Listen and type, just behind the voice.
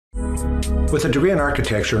With a degree in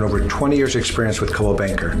architecture and over 20 years' experience with Coldwell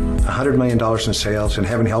Banker, $100 million in sales, and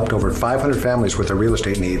having helped over 500 families with their real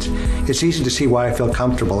estate needs, it's easy to see why I feel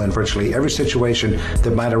comfortable in virtually every situation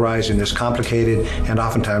that might arise in this complicated and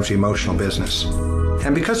oftentimes emotional business.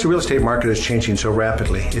 And because the real estate market is changing so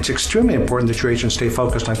rapidly, it's extremely important that your agents stay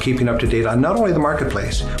focused on keeping up to date on not only the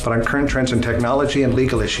marketplace, but on current trends in technology and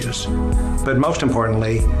legal issues. But most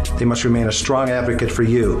importantly, they must remain a strong advocate for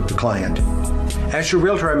you, the client. As your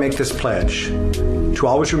realtor, I make this pledge to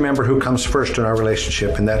always remember who comes first in our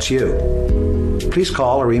relationship, and that's you. Please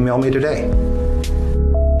call or email me today.